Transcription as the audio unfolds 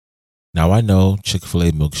Now I know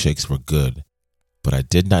Chick-fil-A milkshakes were good, but I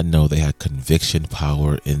did not know they had conviction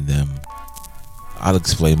power in them. I'll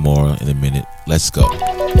explain more in a minute. Let's go.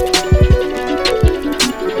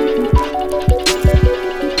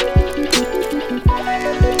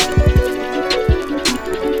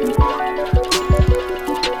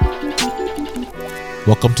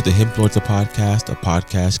 Welcome to the HimFluencer podcast, a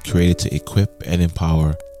podcast created to equip and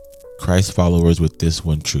empower Christ followers with this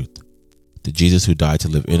one truth. The Jesus who died to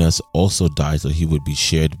live in us also died so he would be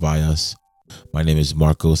shared by us. My name is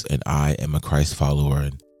Marcos and I am a Christ follower.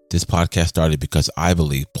 And this podcast started because I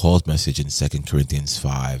believe Paul's message in 2 Corinthians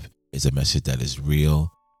 5 is a message that is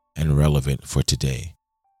real and relevant for today.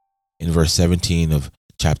 In verse 17 of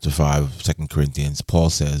chapter 5 of 2 Corinthians, Paul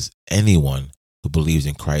says, anyone who believes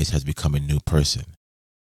in Christ has become a new person.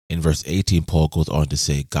 In verse 18, Paul goes on to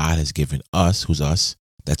say, God has given us, who's us?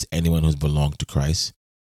 That's anyone who's belonged to Christ.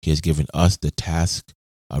 He has given us the task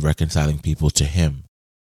of reconciling people to him.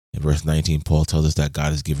 In verse 19, Paul tells us that God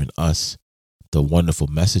has given us the wonderful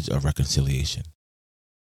message of reconciliation.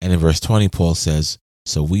 And in verse 20, Paul says,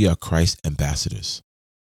 so we are Christ's ambassadors.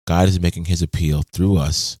 God is making his appeal through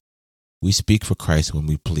us. We speak for Christ when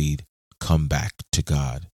we plead, come back to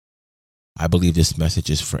God. I believe this message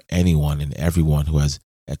is for anyone and everyone who has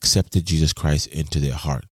accepted Jesus Christ into their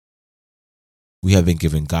heart. We have been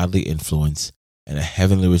given godly influence and a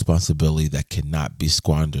heavenly responsibility that cannot be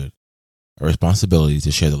squandered, a responsibility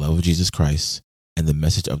to share the love of Jesus Christ and the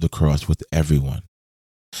message of the cross with everyone.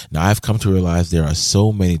 Now, I've come to realize there are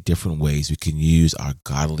so many different ways we can use our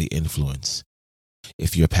godly influence.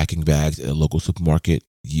 If you're packing bags at a local supermarket,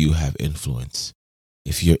 you have influence.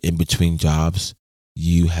 If you're in between jobs,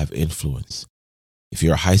 you have influence. If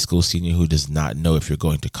you're a high school senior who does not know if you're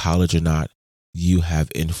going to college or not, you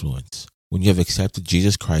have influence. When you have accepted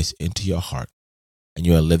Jesus Christ into your heart and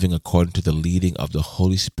you are living according to the leading of the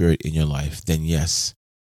Holy Spirit in your life, then yes,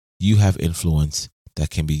 you have influence that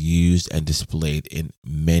can be used and displayed in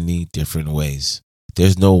many different ways.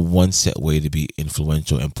 There's no one set way to be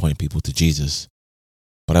influential and point people to Jesus.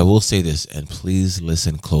 But I will say this, and please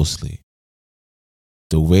listen closely.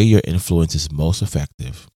 The way your influence is most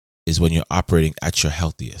effective is when you're operating at your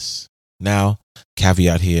healthiest. Now,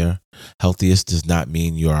 caveat here, healthiest does not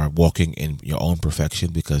mean you are walking in your own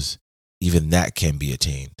perfection, because even that can be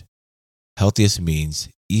attained. Healthiest means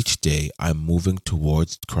each day I'm moving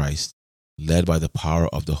towards Christ, led by the power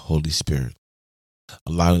of the Holy Spirit,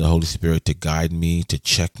 allowing the Holy Spirit to guide me, to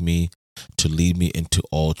check me, to lead me into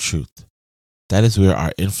all truth. That is where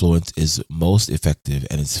our influence is most effective,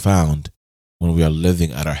 and it's found when we are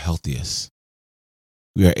living at our healthiest.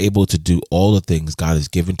 We are able to do all the things God has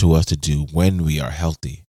given to us to do when we are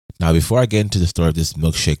healthy. Now, before I get into the story of this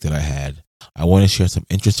milkshake that I had, I want to share some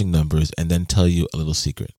interesting numbers and then tell you a little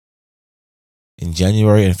secret. In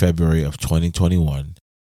January and February of 2021,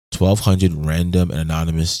 1,200 random and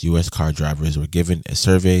anonymous U.S. car drivers were given a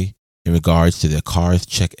survey in regards to their car's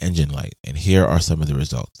check engine light, and here are some of the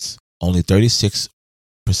results. Only 36%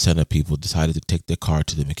 of people decided to take their car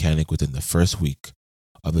to the mechanic within the first week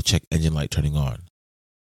of the check engine light turning on.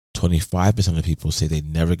 25% of people say they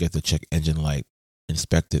never get the check engine light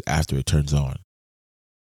inspected after it turns on.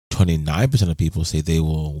 29% of people say they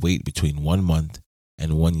will wait between 1 month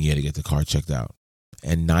and 1 year to get the car checked out.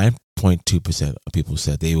 And 9.2% of people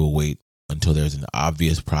said they will wait until there's an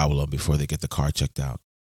obvious problem before they get the car checked out.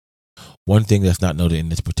 One thing that's not noted in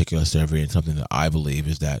this particular survey, and something that I believe,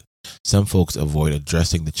 is that some folks avoid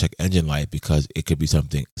addressing the check engine light because it could be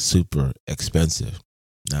something super expensive.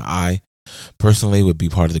 Now, I personally would be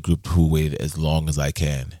part of the group who waited as long as I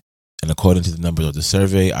can. And according to the numbers of the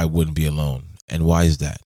survey, I wouldn't be alone. And why is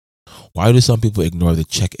that? Why do some people ignore the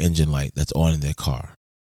check engine light that's on in their car?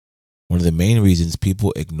 One of the main reasons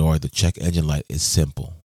people ignore the check engine light is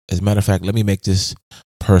simple. As a matter of fact, let me make this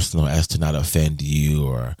personal as to not offend you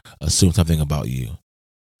or assume something about you.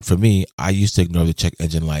 For me, I used to ignore the check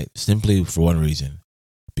engine light simply for one reason: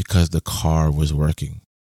 because the car was working.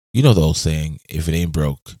 You know the old saying, if it ain't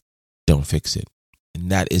broke, don't fix it. And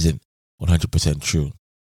that isn't 100% true.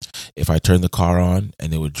 If I turned the car on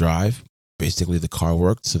and it would drive, basically the car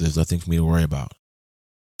worked, so there's nothing for me to worry about.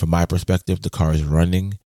 From my perspective, the car is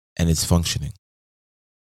running and it's functioning.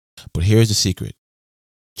 But here's the secret.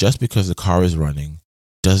 Just because the car is running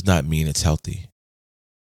does not mean it's healthy.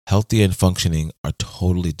 Healthy and functioning are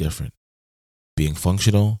totally different. Being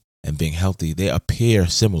functional and being healthy, they appear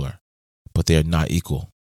similar, but they are not equal.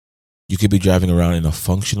 You could be driving around in a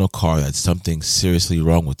functional car that's something seriously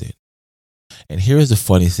wrong with it. And here is the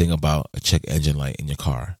funny thing about a check engine light in your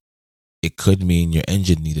car. It could mean your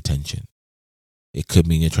engine needs attention. It could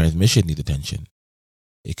mean your transmission needs attention.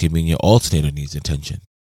 It could mean your alternator needs attention.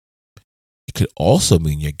 could also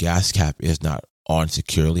mean your gas cap is not on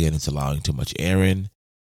securely and it's allowing too much air in.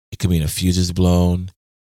 It could mean a fuse is blown.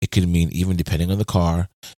 It could mean, even depending on the car,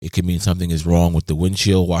 it could mean something is wrong with the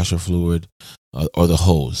windshield washer fluid or the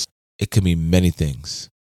hose. It could mean many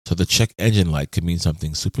things. So the check engine light could mean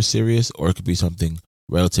something super serious, or it could be something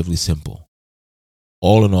relatively simple.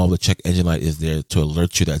 All in all, the check engine light is there to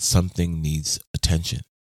alert you that something needs attention.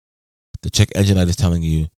 The check engine light is telling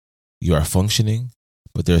you you are functioning,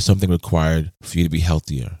 but there is something required for you to be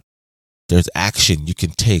healthier. There's action you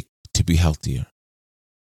can take to be healthier.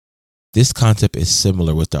 This concept is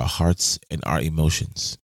similar with our hearts and our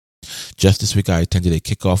emotions. Just this week, I attended a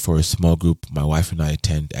kickoff for a small group my wife and I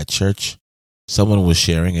attend at church. Someone was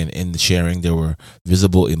sharing, and in the sharing, there were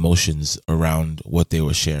visible emotions around what they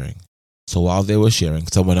were sharing. So while they were sharing,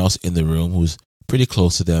 someone else in the room who's pretty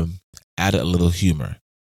close to them added a little humor,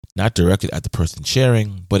 not directed at the person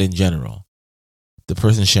sharing, but in general. The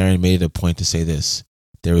person sharing made it a point to say this: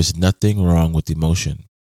 there is nothing wrong with emotion.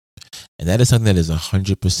 And that is something that is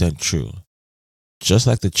 100% true. Just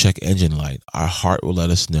like the check engine light, our heart will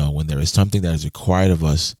let us know when there is something that is required of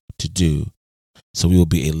us to do, so we will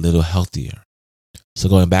be a little healthier. So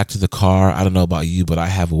going back to the car, I don't know about you, but I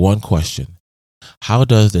have one question. How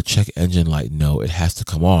does the check engine light know it has to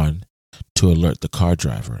come on to alert the car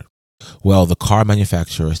driver? Well, the car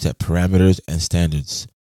manufacturer set parameters and standards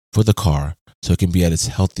for the car so it can be at its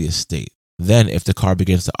healthiest state. Then, if the car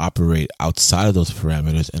begins to operate outside of those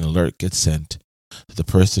parameters, an alert gets sent to the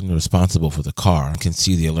person responsible for the car and can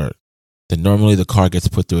see the alert. Then normally the car gets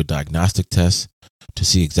put through a diagnostic test to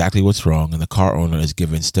see exactly what's wrong, and the car owner is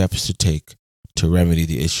given steps to take to remedy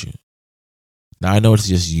the issue. Now, I know it's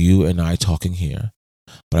just you and I talking here,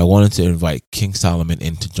 but I wanted to invite King Solomon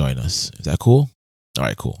in to join us. Is that cool? All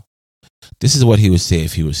right, cool. This is what he would say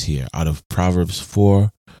if he was here, out of Proverbs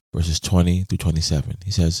 4, verses 20 through 27.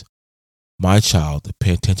 He says, "My child,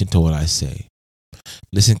 pay attention to what I say.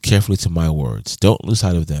 Listen carefully to my words. Don't lose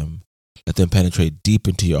sight of them. Let them penetrate deep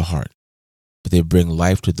into your heart, for they bring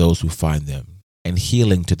life to those who find them, and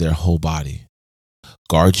healing to their whole body.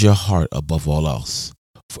 Guard your heart above all else,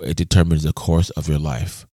 for it determines the course of your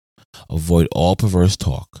life. Avoid all perverse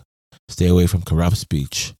talk. Stay away from corrupt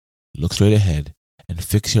speech. Look straight ahead, and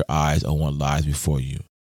fix your eyes on what lies before you.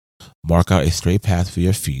 Mark out a straight path for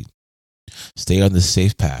your feet. Stay on the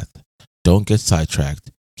safe path. Don't get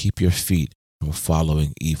sidetracked. Keep your feet from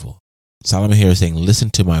following evil." Solomon here is saying,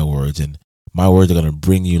 listen to my words, and my words are going to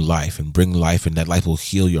bring you life, and that life will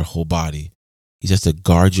heal your whole body. He says to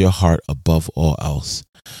guard your heart above all else,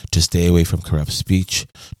 to stay away from corrupt speech,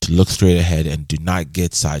 to look straight ahead and do not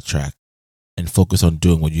get sidetracked, and focus on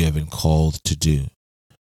doing what you have been called to do.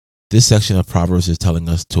 This section of Proverbs is telling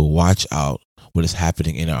us to watch out what is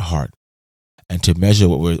happening in our heart, and to measure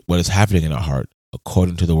what is happening in our heart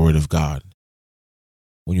according to the Word of God.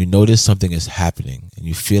 When you notice something is happening and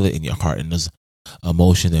you feel it in your heart and those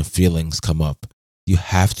emotions and feelings come up, you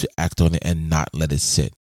have to act on it and not let it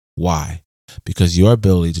sit. Why? Because your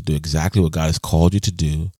ability to do exactly what God has called you to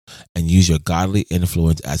do and use your godly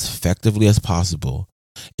influence as effectively as possible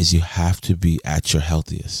is you have to be at your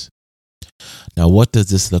healthiest. Now, what does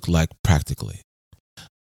this look like practically?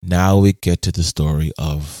 Now we get to the story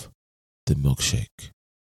of the milkshake.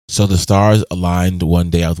 So the stars aligned one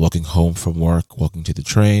day. I was walking home from work, walking to the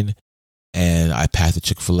train, and I passed a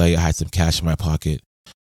Chick-fil-A. I had some cash in my pocket.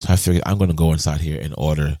 So I figured I'm going to go inside here and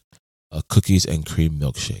order a cookies and cream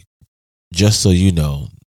milkshake. Just so you know,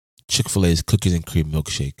 Chick-fil-A's cookies and cream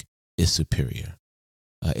milkshake is superior.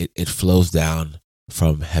 It flows down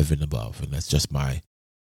from heaven above, and that's just my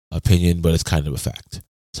opinion, but it's kind of a fact.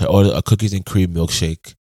 So I ordered a cookies and cream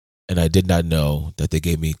milkshake, and I did not know that they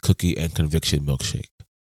gave me cookie and conviction milkshake.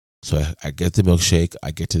 So I get the milkshake,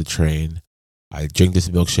 I get to the train, I drink this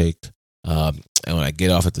milkshake, and when I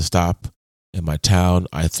get off at the stop in my town,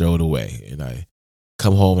 I throw it away. And I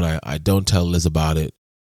come home and I don't tell Liz about it,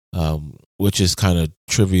 which is kind of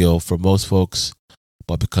trivial for most folks,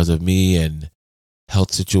 but because of me and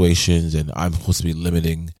health situations, and I'm supposed to be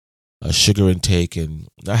limiting sugar intake and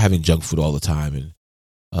not having junk food all the time,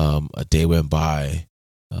 and a day went by,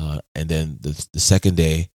 and then the second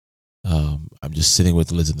day, I'm just sitting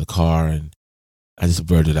with Liz in the car, and I just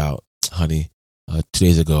blurted out, "Honey, 2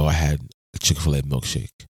 days ago I had a Chick-fil-A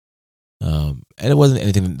milkshake." And it wasn't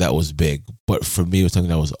anything that was big, but for me it was something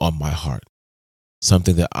that was on my heart,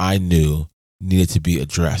 something that I knew needed to be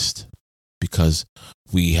addressed, because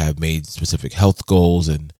we have made specific health goals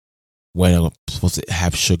and when I'm supposed to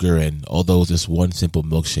have sugar, and although it was just one simple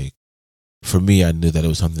milkshake, for me I knew that it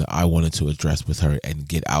was something that I wanted to address with her and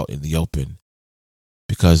get out in the open,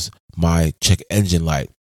 because my check engine light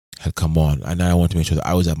had come on. And I wanted to make sure that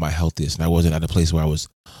I was at my healthiest and I wasn't at a place where I was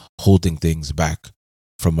holding things back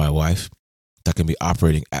from my wife, that can be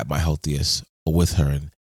operating at my healthiest or with her.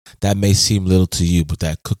 And that may seem little to you, but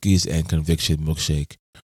that cookies and conviction milkshake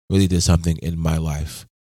really did something in my life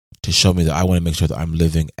to show me that I want to make sure that I'm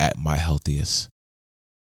living at my healthiest.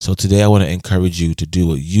 So today I want to encourage you to do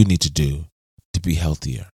what you need to do to be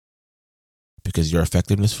healthier. Because your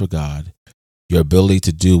effectiveness for God, your ability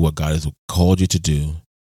to do what God has called you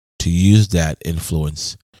to use that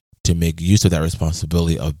influence, to make use of that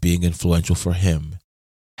responsibility of being influential for Him,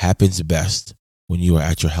 happens best when you are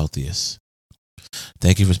at your healthiest.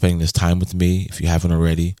 Thank you for spending this time with me. If you haven't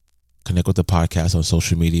already, connect with the podcast on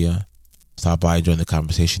social media. Stop by and join the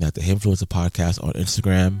conversation at the HimFluencer podcast on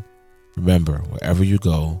Instagram. Remember, wherever you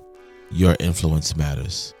go, your influence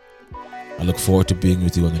matters. I look forward to being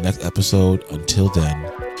with you on the next episode. Until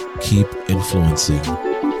then, keep influencing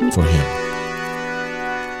for Him.